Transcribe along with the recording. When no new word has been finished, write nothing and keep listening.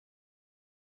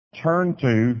turn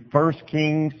to 1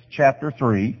 Kings chapter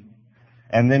 3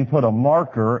 and then put a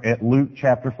marker at Luke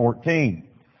chapter 14.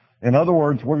 In other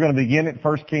words, we're going to begin at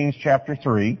 1 Kings chapter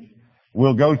 3.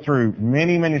 We'll go through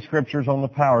many, many scriptures on the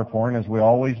PowerPoint, as we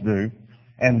always do.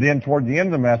 And then toward the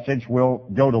end of the message, we'll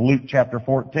go to Luke chapter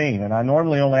 14. And I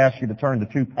normally only ask you to turn to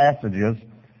 2 passages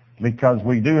because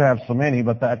we do have so many,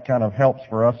 but that kind of helps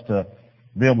for us to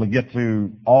be able to get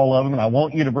to all of them. And I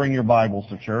want you to bring your Bibles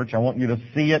to church. I want you to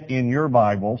see it in your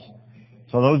Bibles.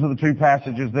 So those are the 2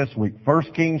 passages this week.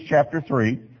 1 Kings chapter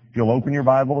 3. If you'll open your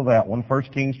Bible to that one. 1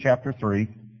 Kings chapter 3.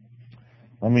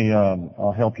 Let me,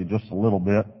 I'll help you just a little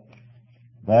bit.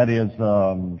 That is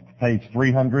page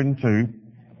 302.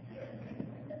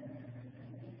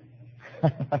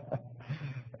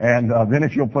 And then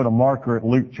if you'll put a marker at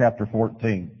Luke chapter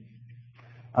 14.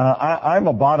 I'm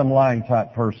a bottom line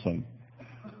type person.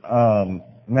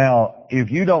 Now,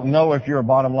 if you don't know if you're a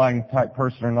bottom line type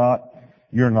person or not,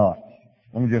 you're not.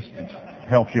 Let me just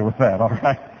help you with that, all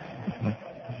right?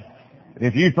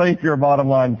 If you think you're a bottom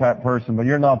line type person, but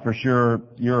you're not for sure,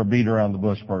 you're a beat around the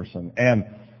bush person. And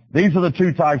these are the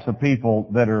 2 types of people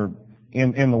that are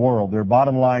in the world. They're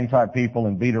bottom line type people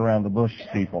and beat around the bush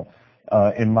people,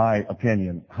 in my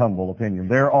opinion, humble opinion.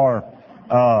 There are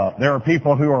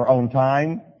people who are on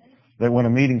time, that when a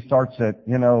meeting starts at,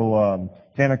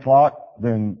 10 o'clock,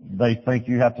 then they think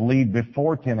you have to leave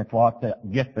before 10 o'clock to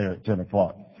get there at 10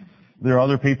 o'clock. There are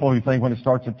other people who think when it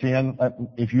starts at 10,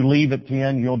 if you leave at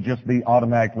 10, you'll just be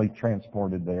automatically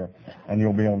transported there and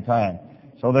you'll be on time.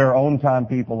 So there are on-time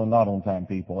people and not on-time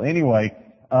people. Anyway,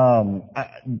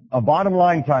 a bottom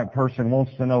line type person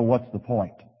wants to know what's the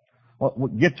point. Well,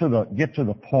 get to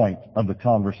the point of the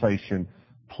conversation,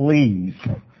 please.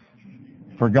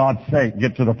 For God's sake,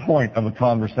 get to the point of the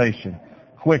conversation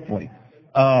quickly.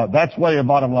 That's what a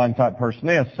bottom line type person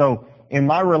is. So in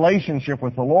my relationship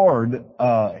with the Lord,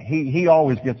 He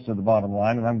always gets to the bottom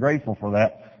line, and I'm grateful for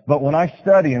that. But when I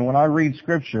study and when I read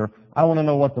Scripture, I want to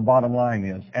know what the bottom line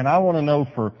is. And I want to know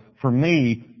for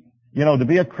me, to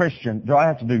be a Christian, do I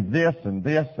have to do this and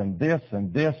this and this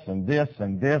and this and this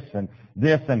and this and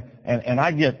this and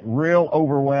I get real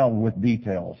overwhelmed with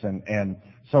details. And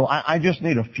so I just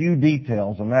need a few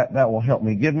details, and that will help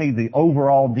me. Give me the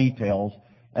overall details,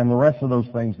 and the rest of those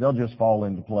things, they'll just fall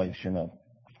into place,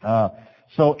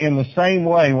 So in the same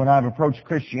way, when I've approached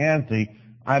Christianity,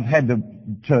 I've had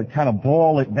to kind of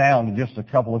boil it down to just a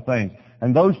couple of things.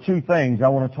 And those 2 things I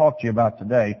want to talk to you about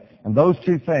today. And those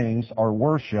 2 things are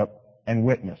worship and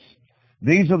witness.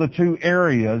 These are the 2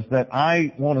 areas that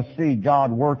I want to see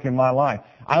God work in my life.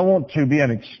 I want to be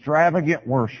an extravagant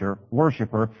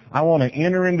worshiper. I want to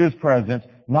enter into His presence,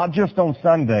 not just on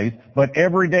Sundays, but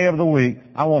every day of the week.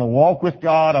 I want to walk with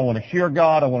God. I want to hear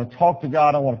God. I want to talk to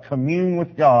God. I want to commune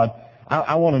with God.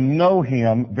 I want to know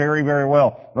Him very, very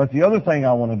well. But the other thing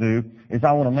I want to do is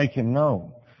I want to make Him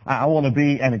known. I want to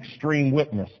be an extreme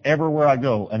witness everywhere I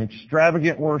go, an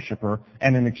extravagant worshiper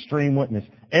and an extreme witness.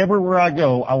 Everywhere I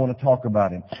go, I want to talk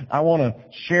about Him. I want to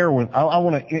I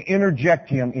want to interject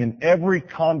Him in every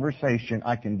conversation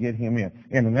I can get Him in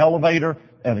an elevator,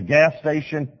 at a gas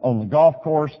station, on the golf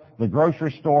course, the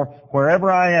grocery store,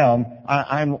 wherever I am.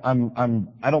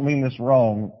 I don't mean this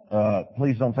wrong.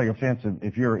 Please don't take offense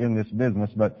if you're in this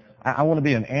business, but I want to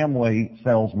be an Amway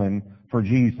salesman for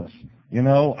Jesus.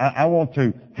 I want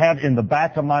to have in the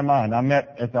back of my mind. I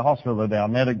met at the hospital the other day. I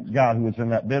met a guy who was in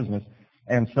that business,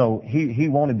 and so he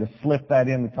wanted to slip that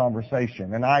in the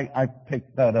conversation, and I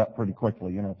picked that up pretty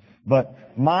quickly, But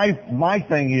my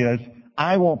thing is,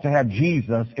 I want to have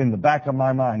Jesus in the back of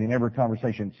my mind in every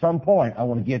conversation. At some point, I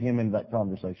want to get Him into that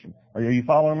conversation. Are you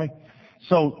following me?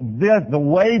 So the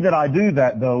way that I do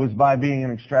that, though, is by being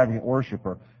an extravagant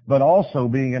worshiper, but also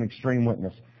being an extreme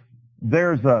witness.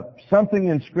 There's something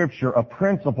in Scripture, a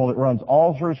principle that runs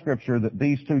all through Scripture, that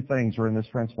these 2 things are in this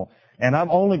principle. And I'm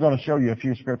only going to show you a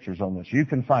few scriptures on this. You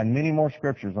can find many more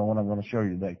scriptures on what I'm going to show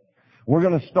you today. We're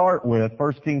going to start with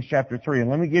 1 Kings chapter 3, and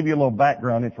let me give you a little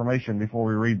background information before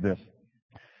we read this.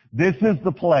 This is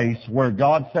the place where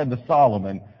God said to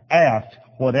Solomon, ask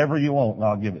whatever you want and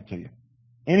I'll give it to you.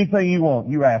 Anything you want,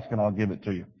 you ask and I'll give it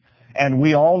to you. And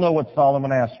we all know what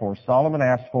Solomon asked for. Solomon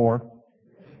asked for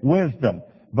wisdom.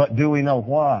 But do we know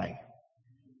why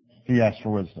he asked for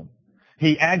wisdom?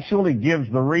 He actually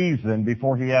gives the reason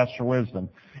before he asks for wisdom.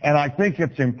 And I think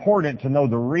it's important to know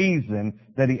the reason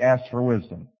that he asked for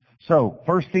wisdom. So,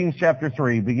 1 Kings chapter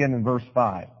 3, begin in verse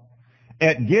 5.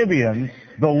 At Gibeon,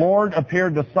 the Lord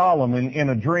appeared to Solomon in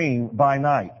a dream by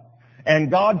night.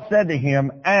 And God said to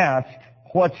him, ask,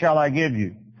 what shall I give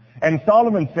you? And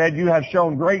Solomon said, you have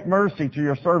shown great mercy to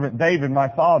your servant David, my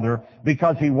father,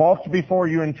 because he walked before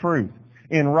you in truth,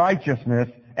 in righteousness,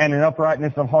 and in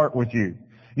uprightness of heart with you.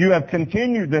 You have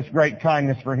continued this great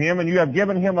kindness for him, and you have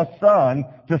given him a son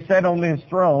to sit on his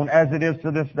throne as it is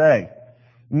to this day.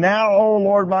 Now, O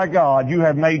Lord my God, you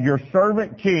have made your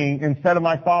servant king instead of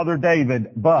my father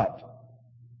David, but,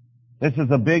 this is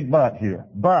a big but here,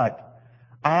 but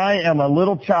I am a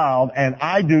little child and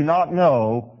I do not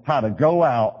know how to go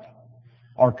out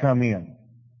or come in.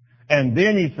 And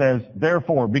then he says,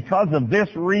 therefore, because of this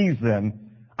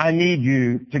reason, I need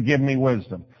you to give me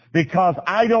wisdom. Because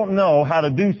I don't know how to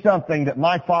do something that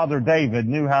my father David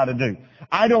knew how to do.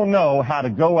 I don't know how to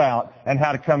go out and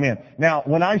how to come in. Now,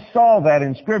 when I saw that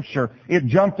in Scripture, it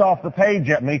jumped off the page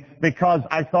at me because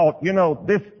I thought,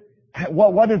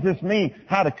 what does this mean?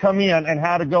 How to come in and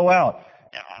how to go out?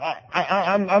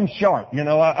 I'm sharp,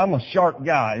 I'm a sharp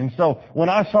guy. And so when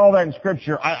I saw that in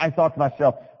Scripture, I thought to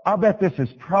myself, I bet this is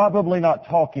probably not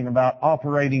talking about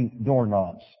operating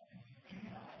doorknobs.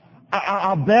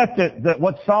 I bet that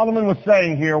what Solomon was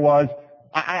saying here was,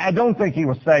 I don't think he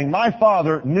was saying, my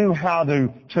father knew how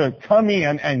to come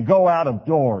in and go out of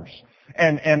doors.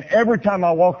 And every time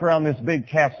I walk around this big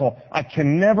castle, I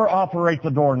can never operate the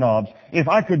doorknobs. If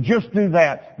I could just do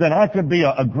that, then I could be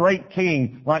a great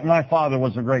king like my father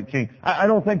was a great king. I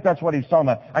don't think that's what he's talking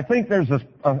about. I think there's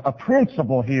a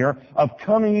principle here of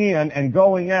coming in and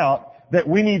going out that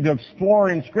we need to explore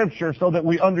in Scripture so that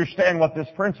we understand what this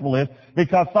principle is.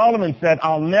 Because Solomon said,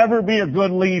 I'll never be a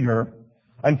good leader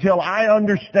until I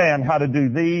understand how to do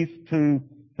these two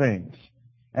things.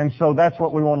 And so that's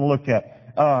what we want to look at.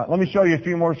 Let me show you a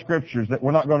few more Scriptures that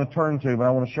we're not going to turn to, but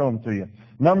I want to show them to you.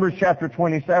 Numbers chapter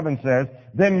 27 says,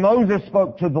 Then Moses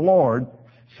spoke to the Lord,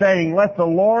 saying, Let the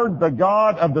Lord, the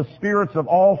God of the spirits of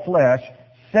all flesh,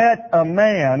 set a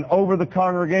man over the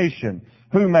congregation,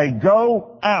 who may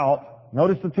go out,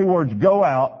 notice the two words, go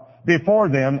out before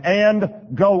them, and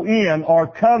go in or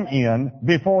come in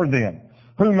before them,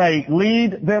 who may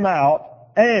lead them out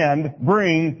and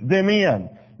bring them in,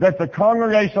 that the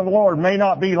congregation of the Lord may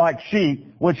not be like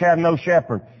sheep which have no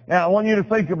shepherd. Now, I want you to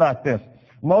think about this.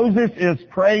 Moses is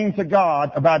praying to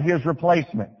God about his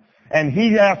replacement. And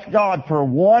he asked God for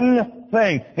one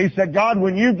thing. He said, God,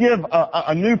 when you give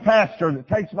a new pastor that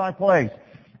takes my place,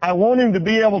 I want him to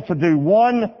be able to do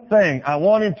one thing. I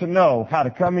want him to know how to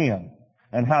come in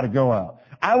and how to go out.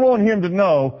 I want him to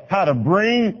know how to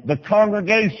bring the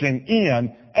congregation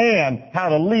in and how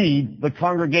to lead the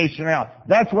congregation out.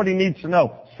 That's what he needs to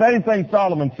know. Same thing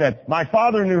Solomon said. My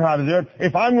father knew how to do it.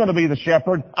 If I'm going to be the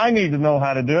shepherd, I need to know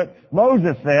how to do it.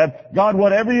 Moses said, God,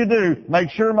 whatever you do, make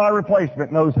sure my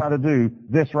replacement knows how to do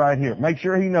this right here. Make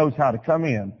sure he knows how to come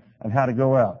in and how to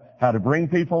go out, how to bring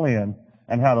people in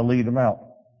and how to lead them out.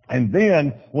 And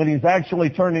then, when he's actually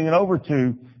turning it over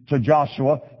to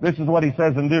Joshua, this is what he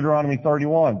says in Deuteronomy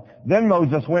 31. Then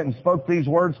Moses went and spoke these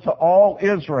words to all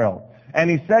Israel. And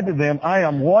he said to them, I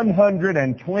am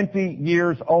 120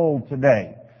 years old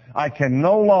today. I can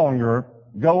no longer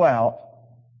go out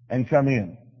and come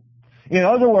in. In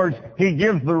other words, he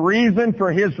gives the reason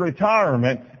for his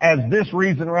retirement as this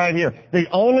reason right here. The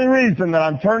only reason that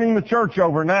I'm turning the church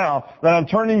over now, that I'm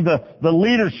turning the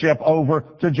leadership over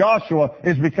to Joshua,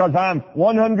 is because I'm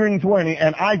 120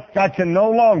 and I can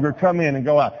no longer come in and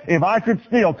go out. If I could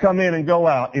still come in and go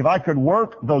out, if I could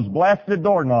work those blasted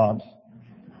doorknobs,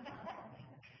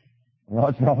 well,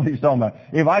 that's not what he's talking about.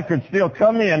 If I could still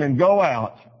come in and go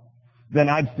out, then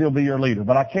I'd still be your leader.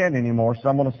 But I can't anymore, so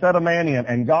I'm going to set a man in.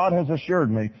 And God has assured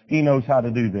me he knows how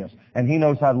to do this. And he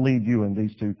knows how to lead you in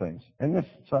these two things. Isn't this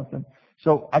something?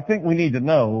 So I think we need to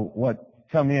know what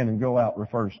come in and go out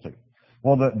refers to.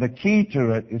 Well, the key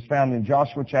to it is found in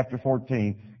Joshua chapter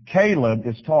 14. Caleb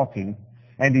is talking,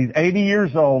 and he's 80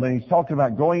 years old, and he's talking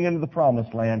about going into the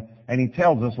promised land, and he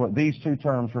tells us what these two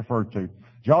terms refer to.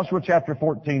 Joshua chapter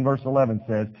 14, verse 11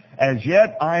 says, As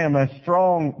yet I am as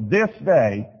strong this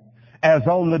day as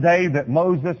on the day that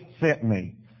Moses sent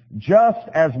me. Just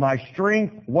as my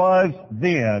strength was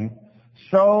then,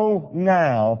 so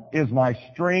now is my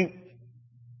strength,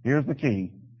 here's the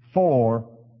key, for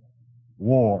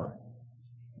war.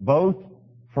 Both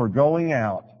for going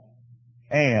out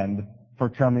and for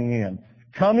coming in.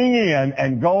 Coming in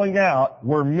and going out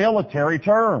were military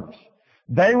terms.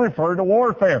 They refer to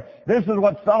warfare. This is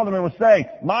what Solomon was saying.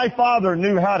 My father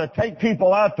knew how to take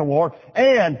people out to war,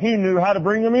 and he knew how to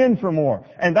bring them in from war.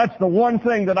 And that's the one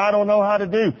thing that I don't know how to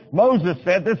do. Moses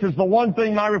said, this is the one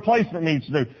thing my replacement needs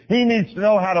to do. He needs to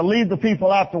know how to lead the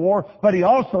people out to war, but he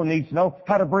also needs to know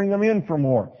how to bring them in from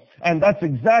war. And that's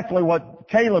exactly what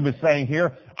Caleb is saying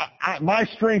here. My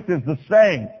strength is the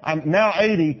same. I'm now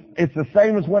 80. It's the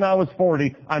same as when I was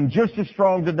 40. I'm just as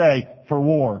strong today for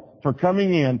war, for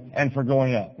coming in and for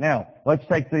going out. Now, let's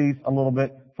take these a little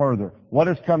bit further. What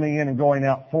does coming in and going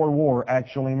out for war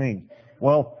actually mean?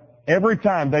 Well, every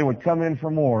time they would come in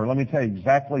from war, let me tell you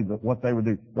exactly what they would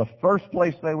do. The first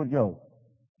place they would go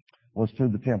was to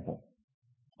the temple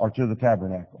or to the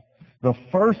tabernacle. The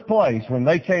first place when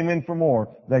they came in from war,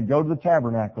 they'd go to the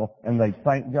tabernacle and they'd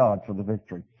thank God for the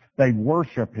victory. They'd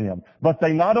worship Him. But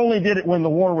they not only did it when the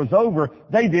war was over,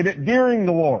 they did it during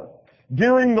the war.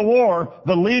 During the war,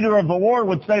 the leader of the war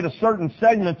would say to certain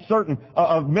segments,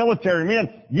 of military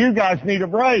men, you guys need a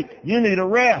break. You need a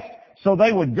rest. So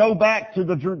they would go back to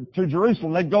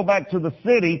Jerusalem. They'd go back to the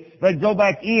city. They'd go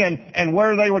back in, and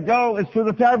where they would go is to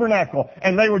the tabernacle.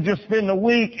 And they would just spend a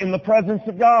week in the presence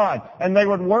of God. And they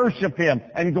would worship Him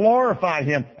and glorify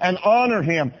Him and honor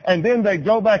Him. And then they'd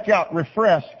go back out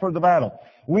refreshed for the battle.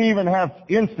 We even have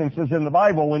instances in the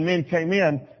Bible when men came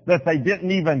in that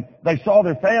they saw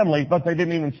their family, but they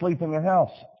didn't even sleep in their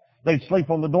house. They'd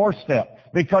sleep on the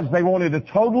doorstep because they wanted to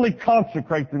totally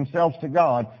consecrate themselves to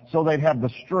God so they'd have the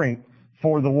strength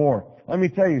for the war. Let me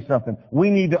tell you something.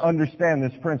 We need to understand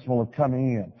this principle of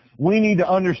coming in. We need to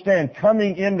understand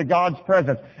coming into God's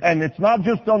presence. And it's not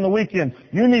just on the weekends.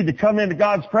 You need to come into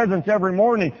God's presence every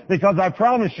morning, because I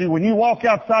promise you, when you walk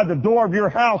outside the door of your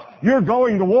house, you're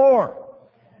going to war.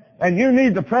 And you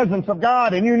need the presence of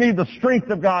God, and you need the strength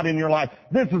of God in your life.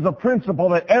 This is a principle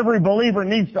that every believer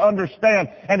needs to understand,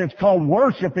 and it's called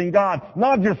worshiping God.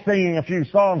 Not just singing a few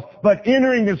songs, but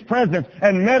entering His presence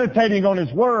and meditating on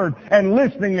His Word and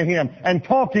listening to Him and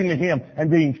talking to Him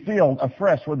and being filled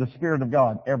afresh with the Spirit of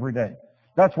God every day.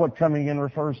 That's what coming in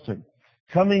refers to.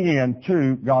 Coming in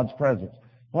to God's presence.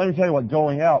 Let me tell you what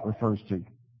going out refers to.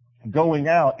 Going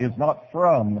out is not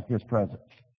from His presence.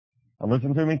 Now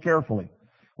listen to me carefully.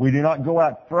 We do not go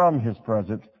out from His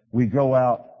presence. We go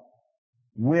out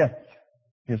with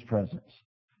His presence.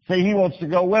 See, He wants to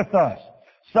go with us.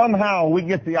 Somehow we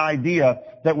get the idea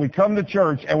that we come to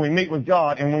church and we meet with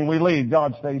God, and when we leave,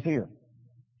 God stays here.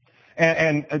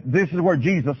 And this is where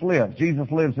Jesus lives. Jesus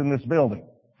lives in this building.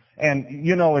 And,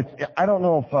 you know, I don't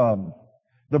know if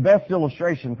the best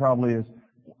illustration probably is,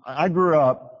 I grew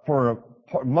up for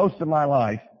most of my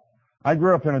life, I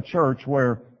grew up in a church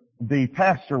where the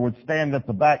pastor would stand at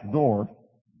the back door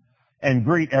and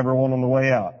greet everyone on the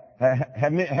way out. How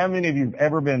many of you have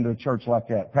ever been to a church like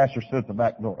that? Pastor stood at the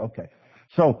back door. Okay.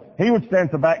 So he would stand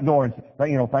at the back door and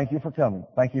say, thank you for coming.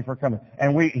 Thank you for coming.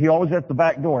 And he always at the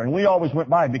back door. And we always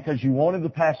went by because you wanted the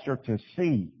pastor to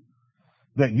see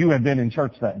that you had been in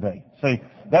church that day. See,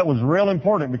 that was real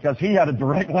important because he had a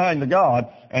direct line to God,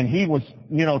 and he was,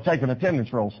 taking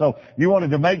attendance roll. So you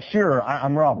wanted to make sure,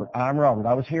 I'm Robert. I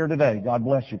was here today. God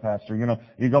bless you, Pastor.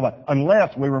 You go by.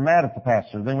 Unless we were mad at the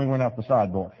pastor, then we went out the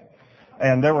side door.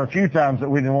 And there were a few times that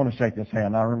we didn't want to shake his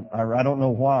hand. I don't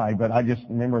know why, but I just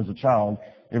remember as a child,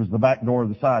 it was the back door or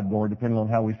the side door, depending on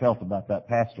how we felt about that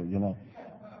pastor,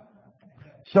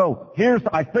 So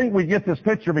I think we get this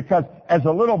picture because as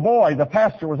a little boy, the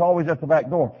pastor was always at the back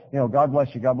door. God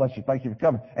bless you, thank you for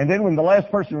coming. And then when the last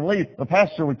person would leave, the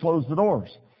pastor would close the doors.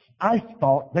 I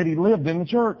thought that he lived in the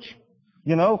church,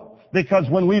 because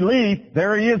when we leave,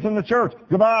 there he is in the church.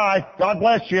 Goodbye, God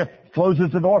bless you.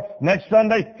 Closes the door. Next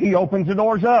Sunday, he opens the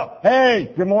doors up.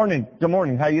 Hey, good morning,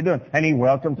 how you doing? And he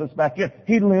welcomes us back in.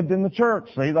 He lived in the church.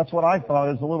 See, that's what I thought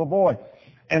as a little boy.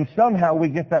 And somehow we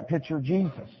get that picture of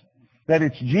Jesus. That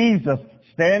it's Jesus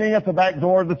standing at the back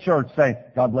door of the church saying,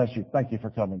 God bless you. Thank you for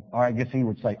coming. Or I guess he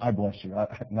would say, I bless you.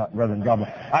 Not rather than God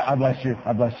bless. I bless you.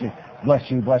 I bless you. Bless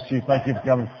you. Bless you. Thank you for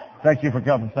coming. Thank you for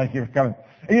coming. Thank you for coming.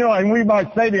 And we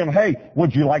might say to him, hey,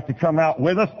 would you like to come out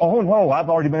with us? Oh, no, I've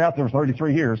already been out there for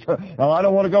 33 years. No, I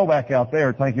don't want to go back out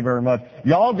there. Thank you very much.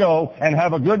 Y'all go and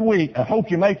have a good week. I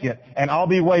hope you make it. And I'll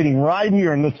be waiting right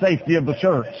here in the safety of the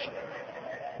church.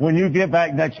 When you get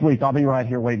back next week, I'll be right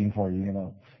here waiting for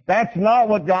you, That's not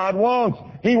what God wants.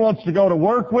 He wants to go to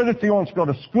work with us. He wants to go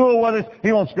to school with us.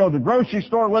 He wants to go to the grocery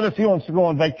store with us. He wants to go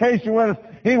on vacation with us.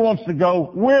 He wants to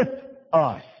go with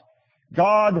us.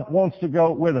 God wants to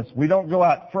go with us. We don't go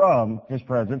out from His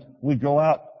presence. We go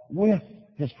out with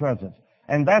His presence.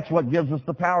 And that's what gives us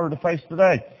the power to face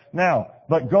today. Now,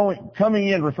 but coming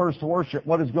in refers to worship.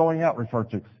 What does going out refer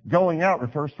to? Going out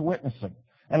refers to witnessing.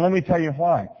 And let me tell you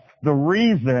why. The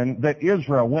reason that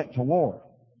Israel went to war,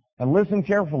 and listen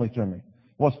carefully to me,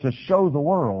 was to show the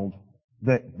world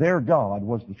that their God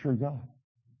was the true God.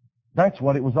 That's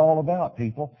what it was all about,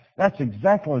 people. That's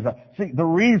exactly what it was about. See, the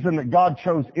reason that God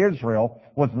chose Israel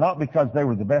was not because they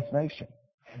were the best nation,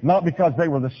 not because they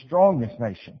were the strongest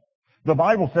nation. The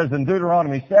Bible says in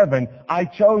Deuteronomy 7, I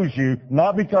chose you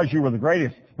not because you were the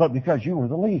greatest, but because you were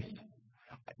the least.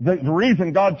 The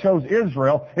reason God chose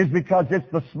Israel is because it's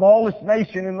the smallest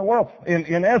nation in the world.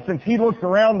 In essence, He looked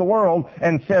around the world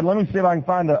and said, let me see if I can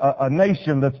find a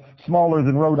nation that's smaller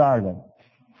than Rhode Island.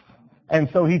 And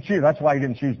so He chose. That's why He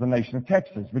didn't choose the nation of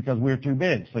Texas, because we're too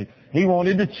big. See, He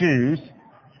wanted to choose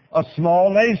a small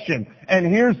nation. And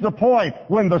here's the point.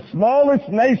 When the smallest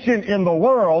nation in the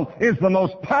world is the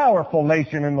most powerful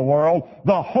nation in the world,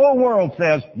 the whole world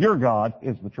says, your God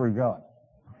is the true God.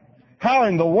 How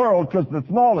in the world could the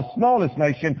smallest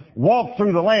nation walk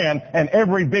through the land and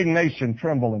every big nation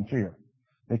tremble in fear?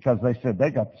 Because they said they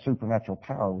got the supernatural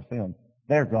power within.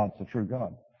 Their God's the true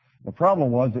God. The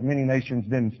problem was that many nations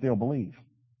didn't still believe.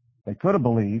 They could have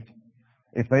believed.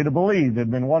 If they'd have believed, it'd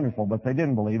been wonderful, but they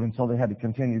didn't believe, and so they had to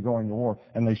continue going to war.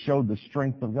 And they showed the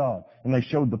strength of God, and they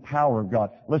showed the power of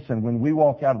God. Listen, when we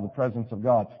walk out of the presence of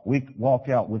God, we walk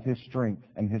out with His strength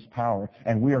and His power,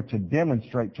 and we are to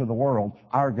demonstrate to the world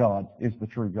our God is the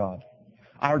true God.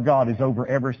 Our God is over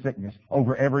every sickness,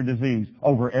 over every disease,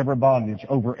 over every bondage,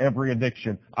 over every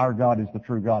addiction. Our God is the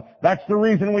true God. That's the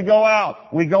reason we go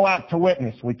out. We go out to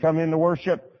witness. We come in to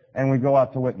worship, and we go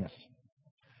out to witness.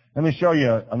 Let me show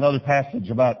you another passage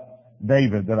about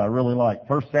David that I really like.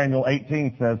 1 Samuel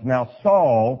 18 says, now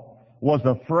Saul was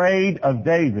afraid of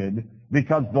David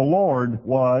because the Lord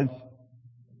was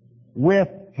with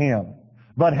him,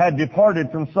 but had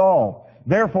departed from Saul.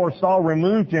 Therefore Saul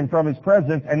removed him from his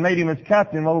presence and made him his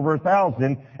captain over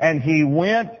 1,000, and he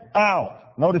went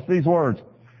out. Notice these words.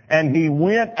 And he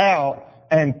went out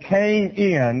and came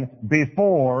in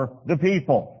before the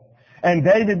people. And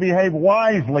David behaved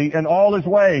wisely in all his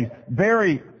ways,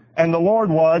 and the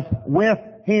Lord was with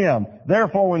him.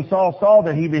 Therefore, when Saul saw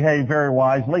that he behaved very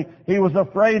wisely, he was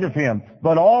afraid of him.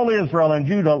 But all Israel and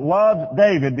Judah loved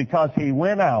David because he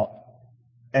went out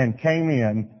and came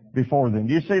in before them.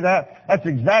 Do you see that? That's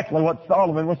exactly what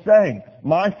Solomon was saying.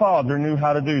 My father knew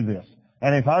how to do this.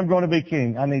 And if I'm going to be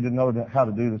king, I need to know how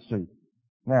to do this too.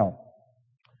 Now,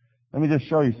 let me just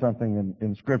show you something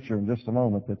in Scripture in just a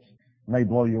moment that's may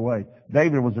blow you away.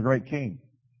 David was a great king.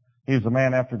 He was a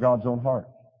man after God's own heart.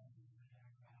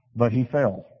 But he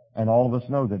fell, and all of us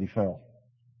know that he fell.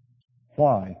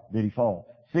 Why did he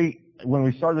fall? See, when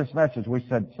we started this message, we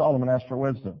said Solomon asked for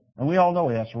wisdom. And we all know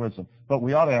he asked for wisdom. But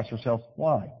we ought to ask ourselves,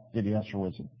 why did he ask for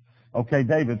wisdom? Okay,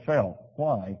 David fell.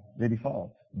 Why did he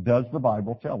fall? Does the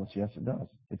Bible tell us? Yes, it does.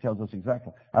 It tells us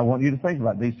exactly. I want you to think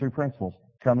about these three principles: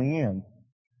 coming in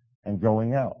and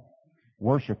going out,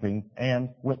 worshiping and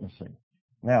witnessing.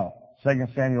 Now, 2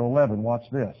 Samuel 11, watch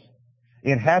this.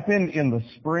 It happened in the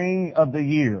spring of the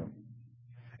year,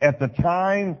 at the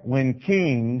time when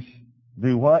kings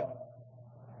do what?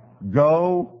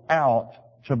 Go out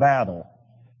to battle,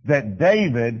 that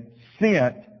David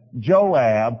sent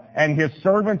Joab and his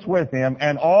servants with him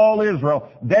and all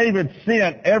Israel. David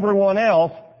sent everyone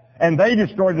else, and they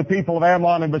destroyed the people of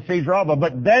Ammon and besieged Rabbah,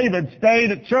 but David stayed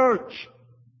at church.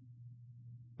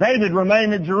 David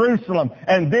remained in Jerusalem.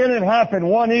 And then it happened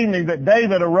one evening that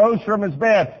David arose from his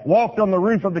bed, walked on the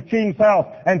roof of the king's house,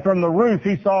 and from the roof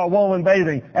he saw a woman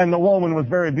bathing, and the woman was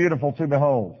very beautiful to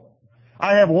behold.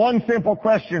 I have one simple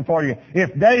question for you.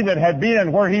 If David had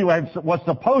been where he was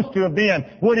supposed to have been,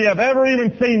 would he have ever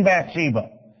even seen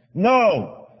Bathsheba?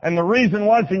 No. And the reason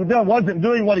was he wasn't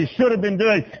doing what he should have been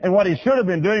doing, and what he should have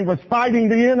been doing was fighting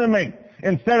the enemy.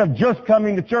 Instead of just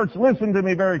coming to church, listen to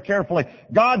me very carefully.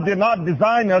 God did not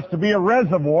design us to be a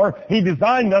reservoir. He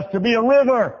designed us to be a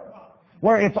river,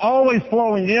 where it's always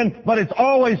flowing in, but it's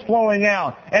always flowing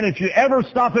out. And if you ever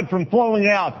stop it from flowing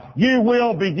out, you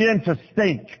will begin to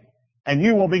stink. And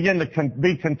you will begin to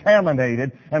be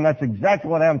contaminated. And that's exactly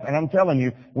what happens. And I'm telling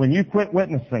you, when you quit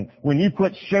witnessing, when you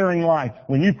quit sharing life,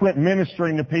 when you quit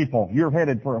ministering to people, you're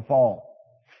headed for a fall.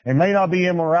 It may not be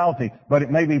immorality, but it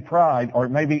may be pride, or it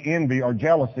may be envy, or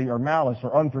jealousy, or malice,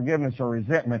 or unforgiveness, or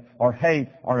resentment, or hate,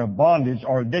 or a bondage,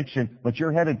 or addiction. But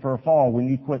you're headed for a fall when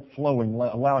you quit flowing,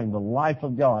 allowing the life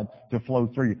of God to flow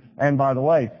through you. And by the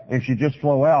way, if you just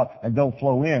flow out and don't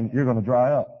flow in, you're going to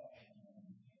dry up.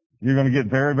 You're going to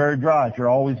get very, very dry if you're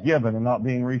always giving and not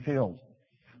being refilled.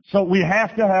 So we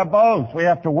have to have both. We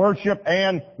have to worship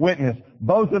and witness.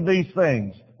 Both of these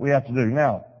things we have to do.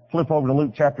 Now, flip over to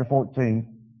Luke chapter 14.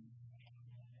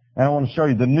 And I want to show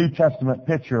you the New Testament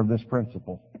picture of this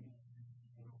principle.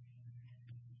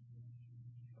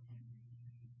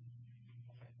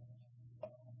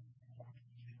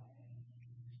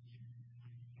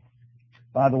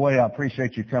 By the way, I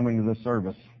appreciate you coming to this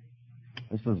service.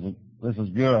 This is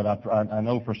good. I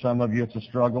know for some of you it's a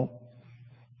struggle.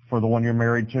 For the one you're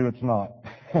married to, it's not.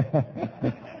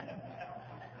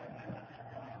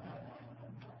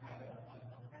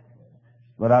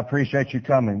 But I appreciate you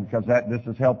coming because this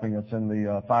is helping us in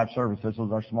the 5 service. This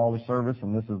was our smallest service,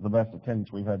 and this is the best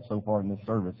attendance we've had so far in this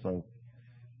service. So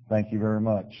thank you very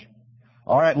much.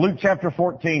 All right, Luke chapter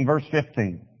 14, verse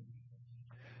 15.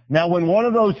 Now when one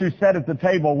of those who sat at the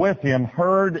table with him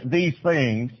heard these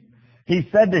things, he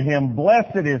said to him,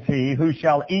 Blessed is he who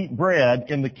shall eat bread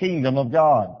in the kingdom of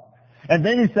God. And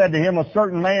then he said to him, A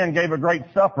certain man gave a great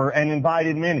supper and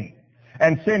invited many,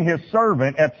 and sent his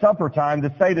servant at supper time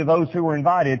to say to those who were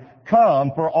invited,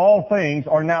 Come, for all things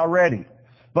are now ready.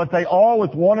 But they all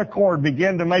with one accord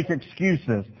began to make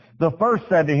excuses. The first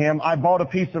said to him, I bought a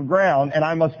piece of ground, and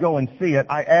I must go and see it.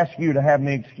 I ask you to have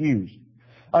me excused.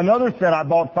 Another said, I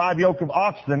bought 5 yoke of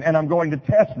oxen, and I'm going to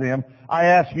test them. I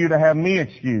ask you to have me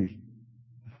excused.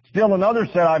 Still another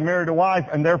said, I married a wife,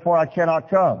 and therefore I cannot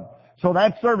come. So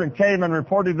that servant came and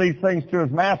reported these things to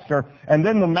his master. And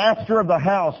then the master of the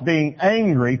house, being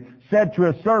angry, said to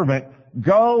his servant,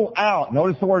 Go out.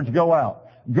 Notice the words go out.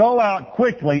 Go out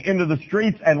quickly into the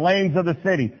streets and lanes of the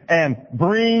city, and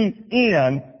bring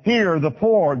in here the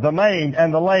poor, the maimed,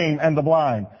 and the lame, and the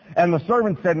blind. And the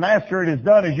servant said, Master, it is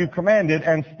done as you commanded,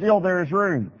 and still there is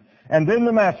room. And then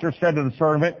the master said to the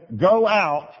servant, Go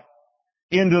out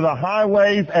into the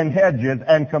highways and hedges,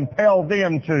 and compel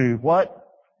them to, what?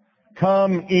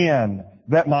 Come in,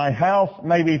 that my house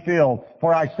may be filled.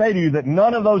 For I say to you that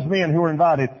none of those men who are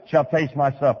invited shall taste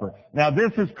my supper. Now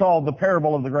this is called the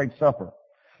parable of the great supper.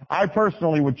 I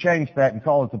personally would change that and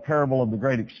call it the parable of the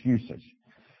great excuses.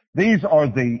 These are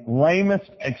the lamest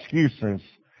excuses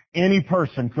any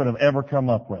person could have ever come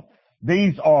up with.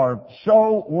 These are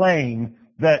so lame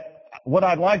that what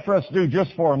I'd like for us to do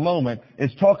just for a moment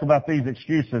is talk about these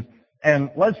excuses.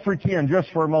 And let's pretend just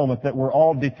for a moment that we're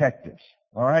all detectives.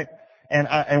 All right?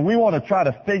 And we want to try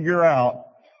to figure out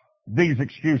these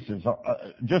excuses.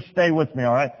 Just stay with me,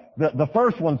 all right? The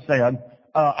first one said,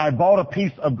 I bought a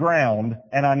piece of ground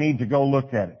and I need to go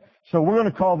look at it. So we're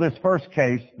going to call this first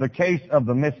case the case of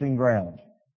the missing ground.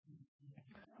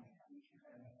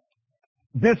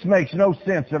 This makes no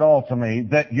sense at all to me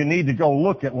that you need to go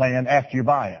look at land after you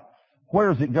buy it.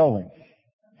 Where is it going?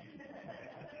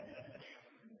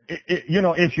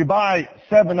 If you buy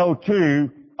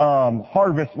 702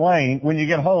 Harvest Lane, when you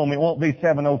get home, it won't be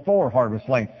 704 Harvest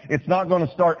Lane. It's not going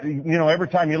to start, every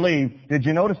time you leave. Did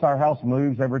you notice our house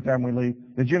moves every time we leave?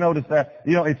 Did you notice that?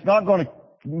 It's not going to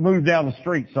move down the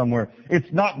street somewhere. It's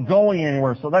not going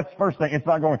anywhere. So that's the first thing. It's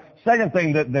not going. Second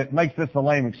thing that makes this a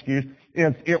lame excuse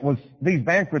is these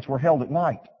banquets were held at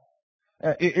night.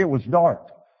 It was dark.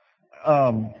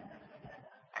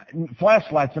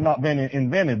 Flashlights had not been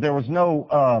invented. There was no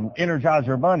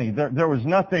Energizer Bunny. There was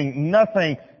nothing,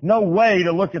 no way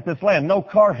to look at this land. No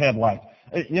car headlights.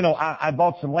 I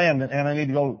bought some land and I need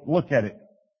to go look at it.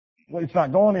 Well, it's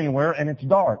not going anywhere and it's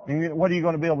dark. What are you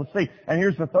going to be able to see? And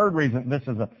here's the third reason this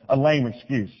is a lame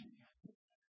excuse.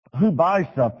 Who buys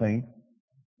something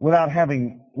without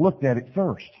having looked at it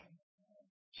first?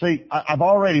 See, I've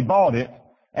already bought it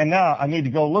and now I need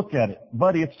to go look at it.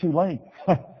 Buddy, it's too late.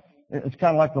 It's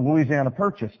kind of like the Louisiana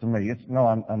Purchase to me.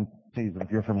 I'm teasing if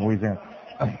you're from Louisiana.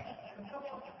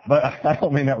 But I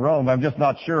don't mean that wrong. I'm just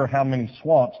not sure how many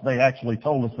swamps they actually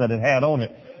told us that it had on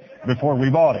it before we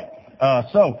bought it.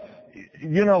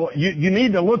 You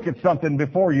need to look at something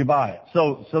before you buy it.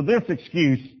 So this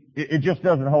excuse, it just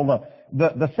doesn't hold up.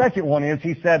 The second one is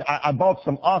he said, I bought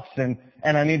some oxen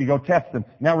and I need to go test them.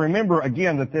 Now remember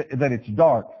again that it's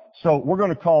dark. So we're going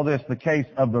to call this the case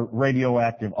of the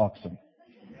radioactive oxen.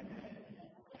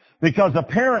 Because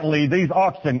apparently these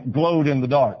oxen glowed in the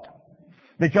dark.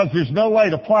 Because there's no way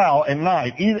to plow at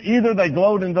night. Either they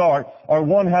glowed in the dark or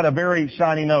one had a very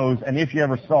shiny nose, and if you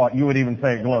ever saw it, you would even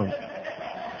say it glows.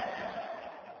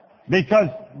 Because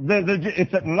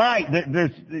it's at night.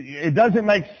 It doesn't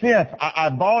make sense.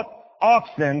 I bought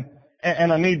oxen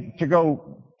and I need to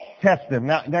go test them.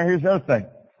 Now here's the other thing.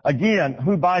 Again,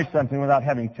 who buys something without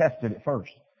having tested it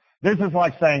first? This is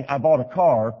like saying I bought a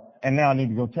car and now I need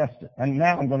to go test it. And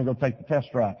now I'm going to go take the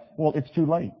test drive. Well, it's too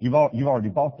late. You've already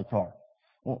bought the car.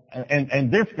 Well,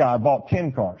 and this guy bought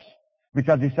 10 cars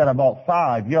because he said I bought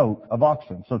 5 yoke of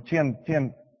oxen. So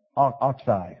 10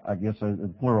 oxi, I guess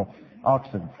is plural,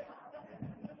 oxen.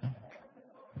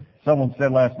 Someone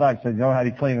said last night, said, you know how do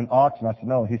you clean an ox? And I said,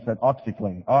 no. He said,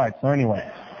 OxyClean. All right. So anyway,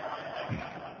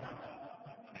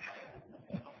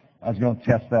 I was going to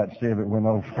test that and see if it went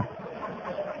over.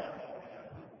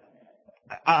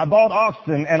 I bought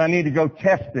oxen and I need to go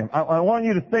test them. I want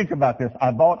you to think about this.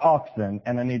 I bought oxen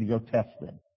and I need to go test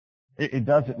them. It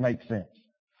doesn't make sense.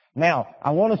 Now,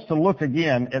 I want us to look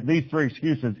again at these 3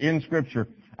 excuses in Scripture.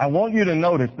 I want you to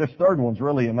notice, this third one's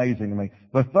really amazing to me.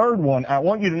 The third one, I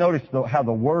want you to notice how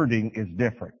the wording is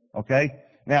different, okay?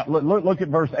 Now, look at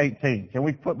verse 18. Can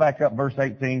we put back up verse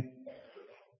 18?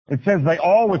 It says, they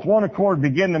all with one accord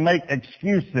begin to make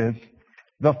excuses.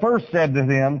 The first said to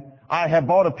them, I have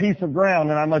bought a piece of ground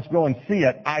and I must go and see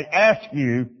it. I ask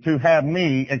you to have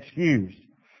me excused.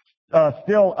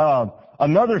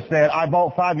 Another said, I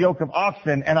bought 5 yoke of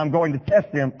oxen and I'm going to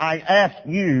test them. I ask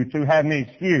you to have me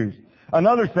excused.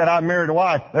 Another said, I married a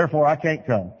wife, therefore I can't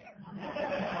come.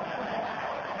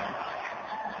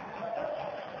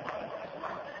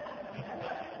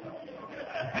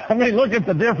 I mean, look at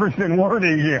the difference in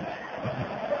wording here.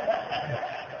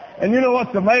 And you know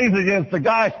what's amazing is the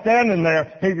guy standing there,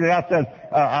 he says,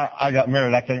 I got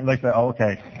married, I can't. They say, oh,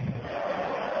 okay.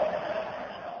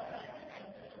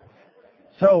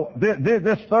 So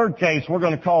this third case we're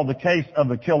going to call the case of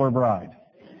the killer bride.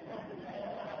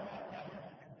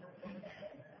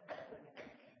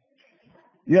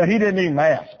 Yeah, he didn't even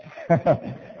ask.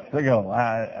 They go,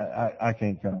 I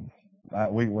can't come.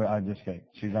 I just can't.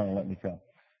 She's not going to let me come.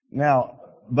 Now,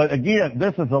 but again,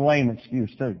 this is a lame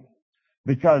excuse too.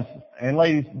 Because, and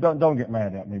ladies, don't get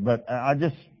mad at me, but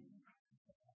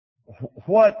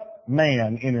what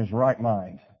man in his right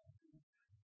mind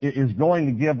is going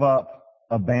to give up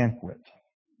a banquet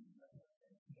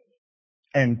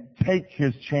and take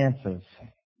his chances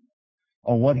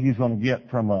on what he's going to get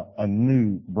from a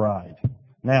new bride?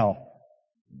 Now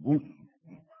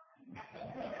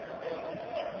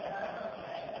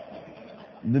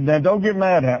don't get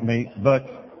mad at me, but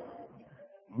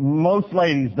most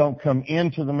ladies don't come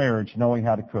into the marriage knowing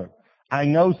how to cook. I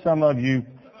know some of you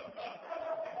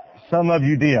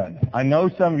did. I know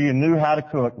some of you knew how to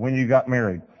cook when you got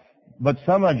married. But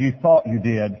some of you thought you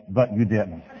did, but you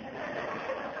didn't.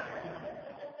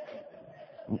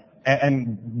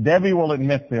 And Debbie will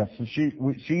admit this. She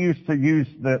used to use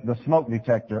the smoke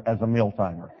detector as a meal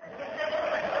timer.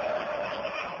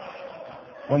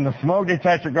 When the smoke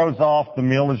detector goes off, the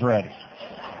meal is ready.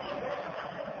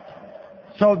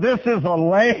 So this is a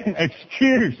lame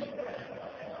excuse.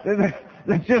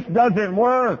 It just doesn't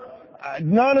work.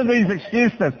 None of these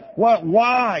excuses.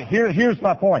 Why? Here's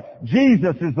my point.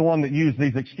 Jesus is the one that used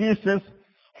these excuses.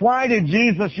 Why did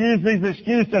Jesus use these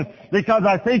excuses? Because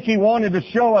I think he wanted to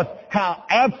show us how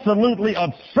absolutely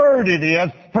absurd it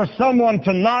is for someone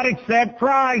to not accept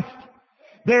Christ.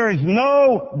 There is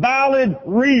no valid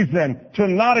reason to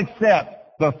not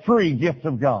accept the free gift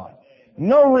of God.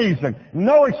 No reason,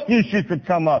 no excuse you could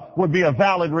come up would be a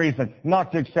valid reason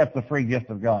not to accept the free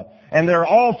gift of God. And there are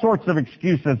all sorts of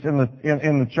excuses in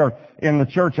the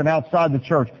church and outside the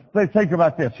church. Think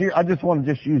about this. Here, I just want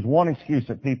to just use one excuse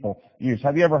that people use.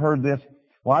 Have you ever heard this?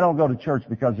 Well, I don't go to church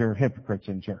because there are hypocrites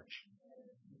in church.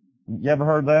 You ever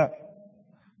heard that?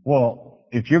 Well,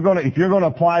 if you're going to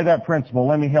apply that principle,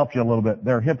 let me help you a little bit.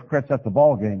 There are hypocrites at the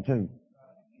ball game too.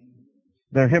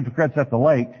 There are hypocrites at the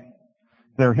lake.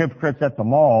 There are hypocrites at the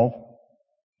mall.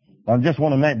 I just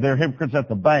want to name, there are hypocrites at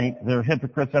the bank. There are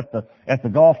hypocrites at the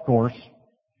golf course.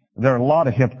 There are a lot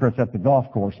of hypocrites at the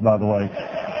golf course, by the way.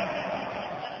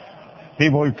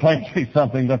 People who claim to be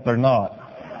something that they're not.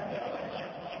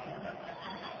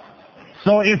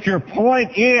 So if your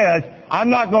point is, I'm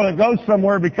not going to go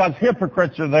somewhere because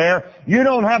hypocrites are there, you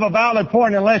don't have a valid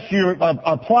point unless you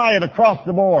apply it across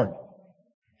the board.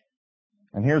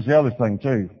 And here's the other thing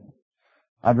too.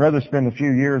 I'd rather spend a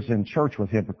few years in church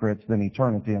with hypocrites than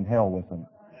eternity in hell with them.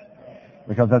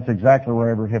 Because that's exactly where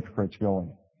every hypocrite's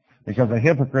going. Because a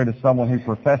hypocrite is someone who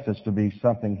professes to be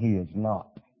something he is not.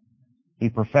 He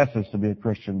professes to be a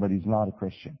Christian, but he's not a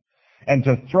Christian. And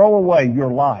to throw away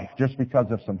your life just because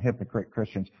of some hypocrite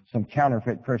Christians, some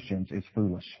counterfeit Christians, is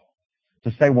foolish.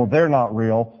 To say, well, they're not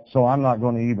real, so I'm not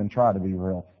going to even try to be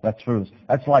real. That's foolish.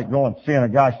 That's like seeing a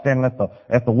guy standing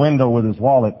at the window with his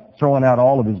wallet, throwing out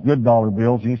all of his good dollar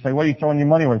bills, and you say, what are you throwing your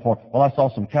money away for? Well, I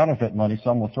saw some counterfeit money, so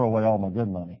I'm going to throw away all my good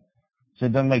money. So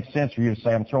it doesn't make sense for you to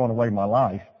say, I'm throwing away my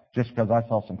life just because I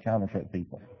saw some counterfeit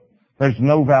people. There's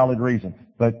no valid reason.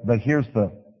 But here's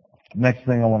the next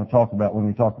thing I want to talk about when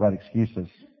we talk about excuses.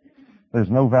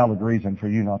 There's no valid reason for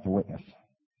you not to witness.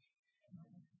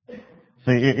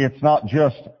 See, it's not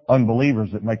just unbelievers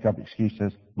that make up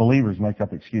excuses. Believers make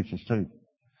up excuses too.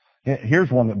 Here's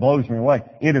one that blows me away.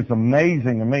 It is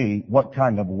amazing to me what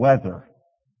kind of weather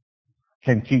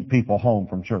can keep people home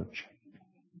from church.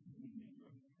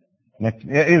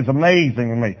 It is amazing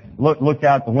to me. Look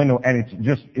out the window and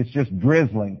it's just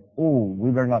drizzling. Oh, we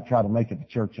better not try to make it to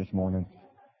church this morning.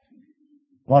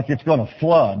 Like it's going to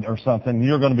flood or something, and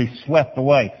you're going to be swept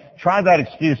away. Try that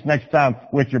excuse next time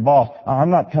with your boss. I'm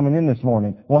not coming in this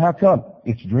morning. Well, how come?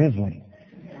 It's drizzling.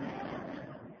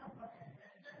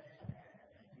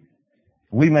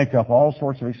 We make up all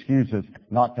sorts of excuses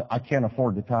not to, I can't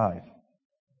afford to tithe.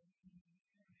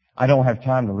 I don't have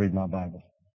time to read my Bible.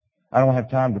 I don't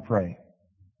have time to pray.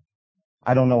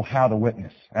 I don't know how to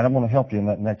witness. And I'm going to help you in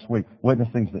that next week.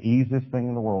 Witnessing is the easiest thing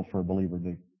in the world for a believer to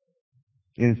do.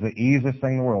 It is the easiest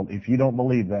thing in the world. If you don't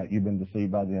believe that, you've been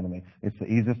deceived by the enemy. It's the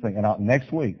easiest thing. And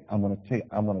next week, I'm going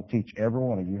to teach every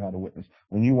one of you how to witness.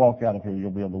 When you walk out of here,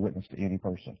 you'll be able to witness to any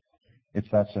person. It's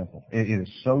that simple. It is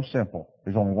so simple.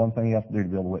 There's only one thing you have to do to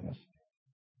be able to witness.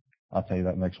 I'll tell you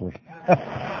that next week.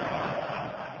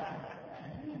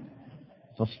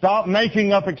 So stop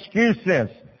making up excuses.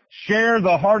 Share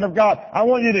the heart of God. I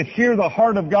want you to hear the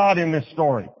heart of God in this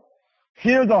story.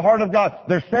 Hear the heart of God.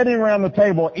 They're sitting around the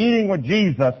table eating with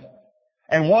Jesus,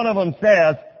 and one of them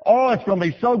says, oh, it's going to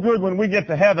be so good when we get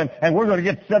to heaven, and we're going to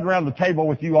get to sit around the table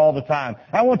with you all the time.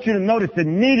 I want you to notice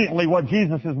immediately what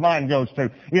Jesus' mind goes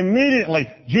to. Immediately,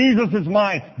 Jesus'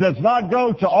 mind does not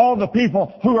go to all the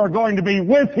people who are going to be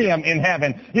with him in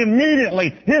heaven.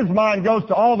 Immediately, his mind goes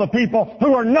to all the people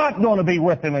who are not going to be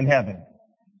with him in heaven.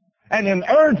 And an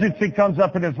urgency comes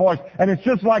up in his voice, and it's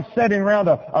just like sitting around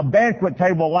a banquet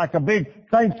table, like a big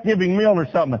Thanksgiving meal or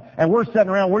something. And we're sitting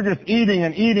around, we're just eating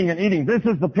and eating and eating. This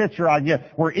is the picture I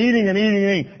get. We're eating and eating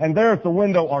and eating, and there at the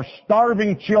window are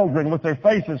starving children with their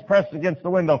faces pressed against the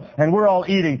window, and we're all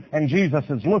eating, and Jesus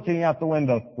is looking out the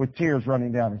window with tears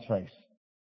running down his face.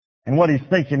 And what he's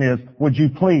thinking is, would you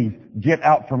please get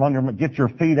your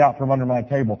feet out from under my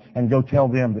table and go tell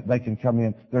them that they can come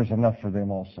in. There's enough for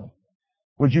them also.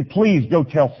 Would you please go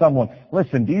tell someone,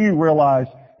 listen, do you realize,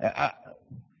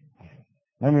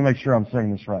 let me make sure I'm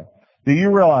saying this right. Do you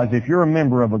realize if you're a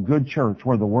member of a good church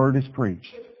where the word is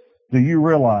preached, do you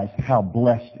realize how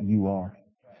blessed you are?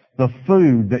 The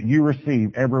food that you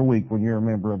receive every week when you're a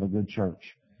member of a good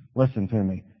church. Listen to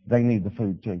me. They need the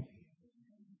food too.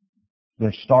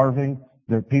 They're starving.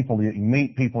 There are people that you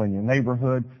meet, people in your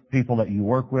neighborhood, people that you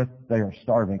work with, they are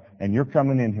starving. And you're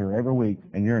coming in here every week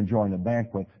and you're enjoying a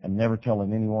banquet and never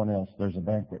telling anyone else there's a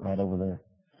banquet right over there.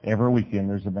 Every weekend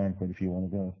there's a banquet if you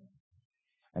want to go.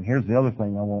 And here's the other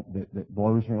thing I want that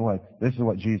blows me away. This is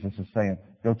what Jesus is saying.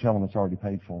 Go tell them it's already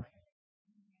paid for.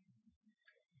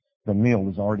 The meal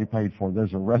is already paid for.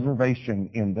 There's a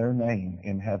reservation in their name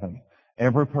in heaven.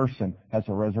 Every person has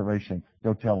a reservation.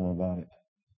 Go tell them about it.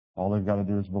 All they've got to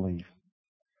do is believe.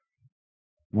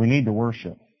 We need to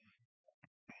worship.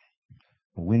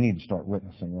 But we need to start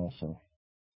witnessing also.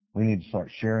 We need to start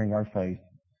sharing our faith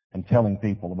and telling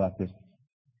people about this.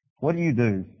 What do you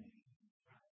do?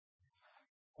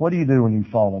 What do you do when you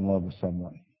fall in love with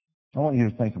someone? I want you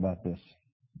to think about this.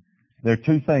 There are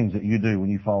two things that you do when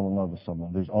you fall in love with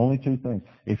someone. There's only two things.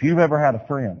 If you've ever had a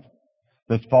friend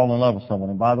that's fallen in love with someone,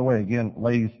 and by the way, again,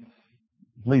 ladies,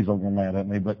 please don't get mad at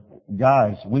me, but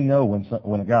guys, we know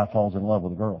when a guy falls in love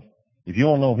with a girl. If you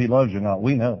don't know if he loves you or not,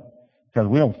 we know. Because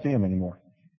we don't see him anymore.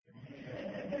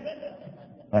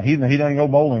 Now, he doesn't go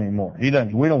bowling anymore. We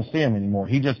don't see him anymore.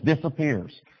 He just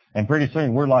disappears. And pretty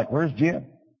soon we're like, where's Jim?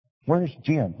 Where's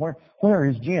Jim? Where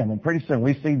is Jim? And pretty soon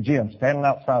we see Jim standing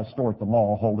outside the store at the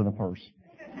mall holding a purse.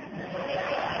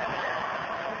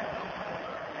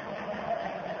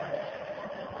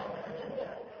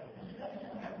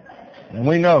 And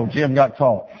we know Jim got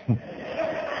caught.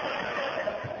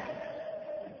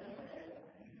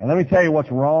 And let me tell you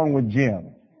what's wrong with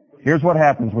Jim. Here's what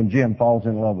happens when Jim falls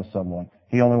in love with someone.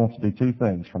 He only wants to do two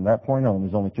things. From that point on,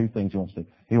 there's only two things he wants to do.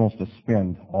 He wants to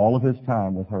spend all of his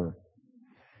time with her.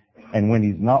 And when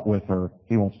he's not with her,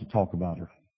 he wants to talk about her.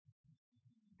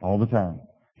 All the time.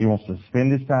 He wants to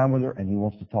spend his time with her, and he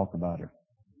wants to talk about her.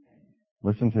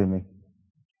 Listen to me.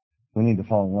 We need to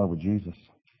fall in love with Jesus.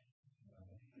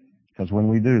 Because when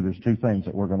we do, there's two things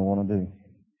that we're going to want to do.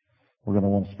 We're going to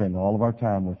want to spend all of our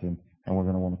time with him, and we're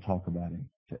going to want to talk about him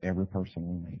to every person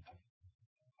we meet.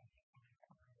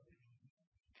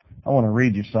 I want to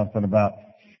read you something about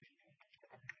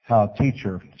how a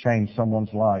teacher changed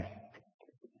someone's life.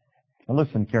 Now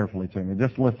listen carefully to me.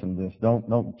 Just listen to this.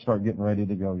 Don't start getting ready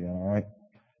to go yet, all right?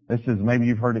 This is, maybe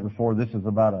you've heard it before, this is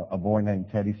about a boy named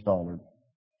Teddy Stollard.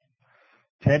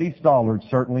 Teddy Stollard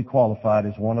certainly qualified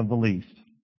as one of the least.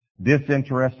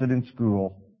 Disinterested in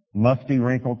school, musty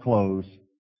wrinkled clothes,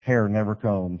 hair never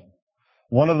combed.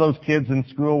 One of those kids in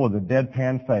school with a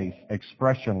deadpan face,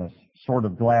 expressionless, sort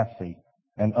of glassy,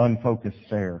 and unfocused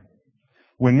stare.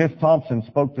 When Miss Thompson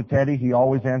spoke to Teddy, he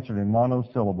always answered in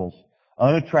monosyllables.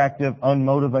 Unattractive,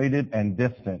 unmotivated, and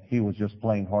distant. He was just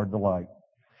plain hard to like.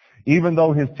 Even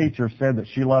though his teacher said that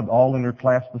she loved all in her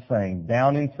class the same,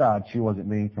 down inside she wasn't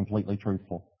being completely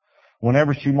truthful.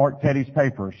 Whenever she marked Teddy's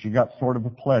paper, she got sort of a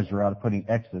pleasure out of putting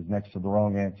X's next to the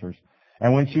wrong answers.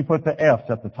 And when she put the F's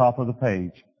at the top of the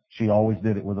page, She always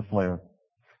did it with a flair.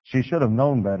 She should have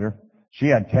known better. She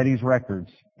had Teddy's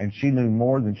records, and she knew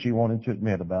more than she wanted to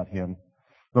admit about him.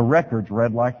 The records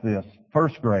read like this.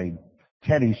 First grade,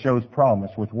 Teddy shows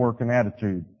promise with work and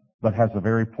attitude, but has a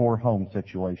very poor home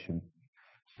situation.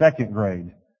 Second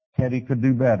grade, Teddy could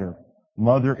do better.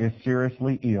 Mother is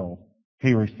seriously ill.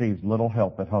 He receives little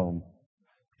help at home.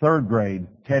 Third grade,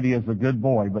 Teddy is a good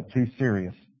boy, but too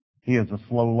serious. He is a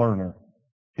slow learner.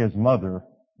 His mother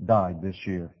died this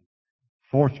year.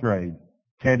 Fourth grade,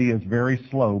 Teddy is very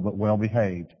slow but well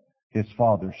behaved. His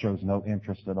father shows no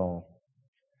interest at all.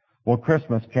 Well,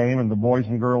 Christmas came, and the boys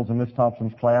and girls in Miss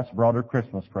Thompson's class brought her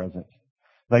Christmas presents.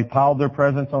 They piled their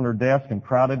presents on her desk and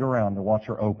crowded around to watch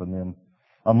her open them.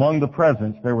 Among the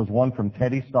presents, there was one from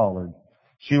Teddy Stollard.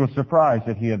 She was surprised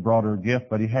that he had brought her a gift,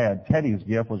 but he had. Teddy's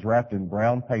gift was wrapped in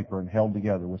brown paper and held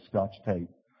together with Scotch tape.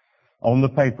 On the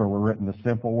paper were written the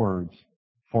simple words,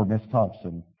 "For Miss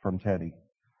Thompson, from Teddy."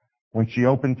 When she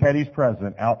opened Teddy's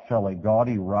present, out fell a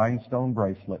gaudy rhinestone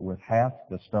bracelet with half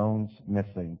the stones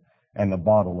missing and a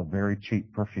bottle of very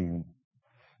cheap perfume.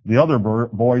 The other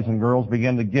boys and girls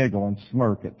began to giggle and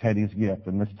smirk at Teddy's gift,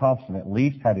 and Miss Thompson at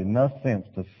least had enough sense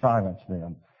to silence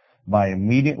them by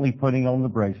immediately putting on the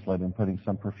bracelet and putting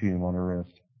some perfume on her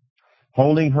wrist.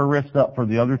 Holding her wrist up for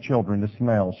the other children to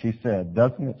smell, she said,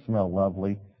 "Doesn't it smell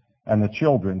lovely?" And the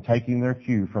children, taking their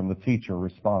cue from the teacher,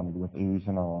 responded with oohs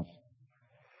and ahs.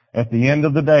 At the end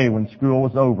of the day, when school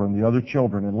was over and the other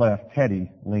children had left,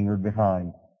 Teddy lingered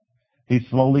behind. He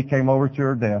slowly came over to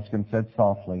her desk and said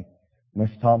softly, Miss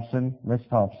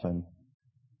Thompson,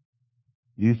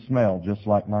 you smell just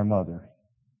like my mother,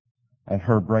 and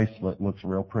her bracelet looks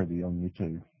real pretty on you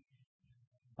too.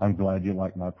 I'm glad you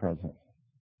like my present."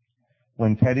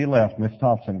 When Teddy left, Miss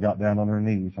Thompson got down on her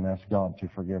knees and asked God to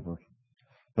forgive her.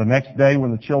 The next day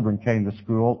when the children came to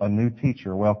school, a new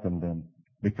teacher welcomed them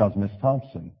because Miss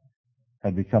Thompson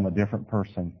had become a different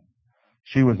person.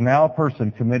 She was now a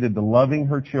person committed to loving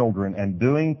her children and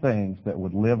doing things that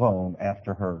would live on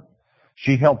after her.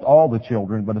 She helped all the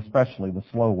children, but especially the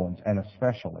slow ones, and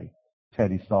especially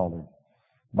Teddy Stollard.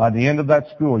 By the end of that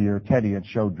school year, Teddy had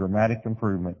showed dramatic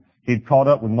improvement. He'd caught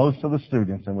up with most of the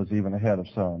students and was even ahead of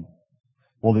some.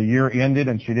 Well, the year ended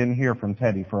and she didn't hear from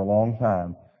Teddy for a long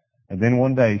time. And then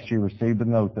one day she received a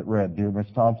note that read, "Dear Miss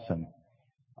Thompson,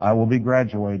 I will be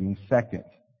graduating second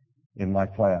in my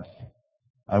class.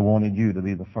 I wanted you to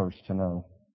be the first to know."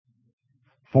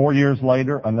 4 years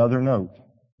later, another note.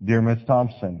 "Dear Miss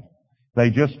Thompson, they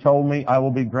just told me I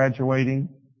will be graduating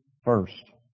first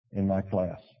in my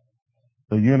class.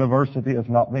 The university has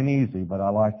not been easy, but I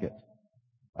like it.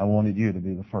 I wanted you to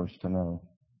be the first to know."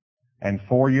 And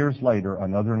 4 years later,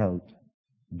 another note.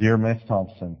 "Dear Miss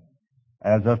Thompson,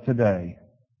 as of today,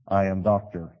 I am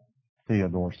Dr.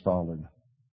 Theodore Stollard.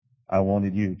 I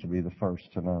wanted you to be the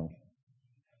first to know.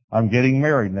 I'm getting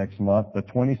married next month, the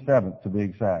 27th to be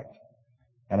exact,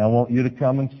 and I want you to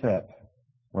come and sit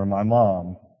where my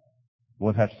mom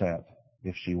would have sat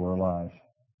if she were alive.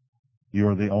 You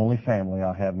are the only family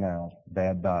I have now.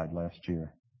 Dad died last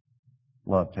year.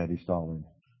 Love, Teddy Stollard."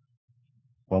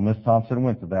 Well, Miss Thompson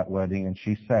went to that wedding, and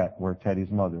she sat where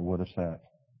Teddy's mother would have sat.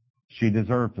 She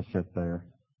deserved to sit there.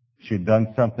 She'd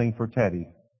done something for Teddy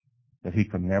that he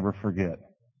could never forget.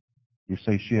 You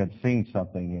see, she had seen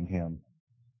something in him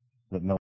that no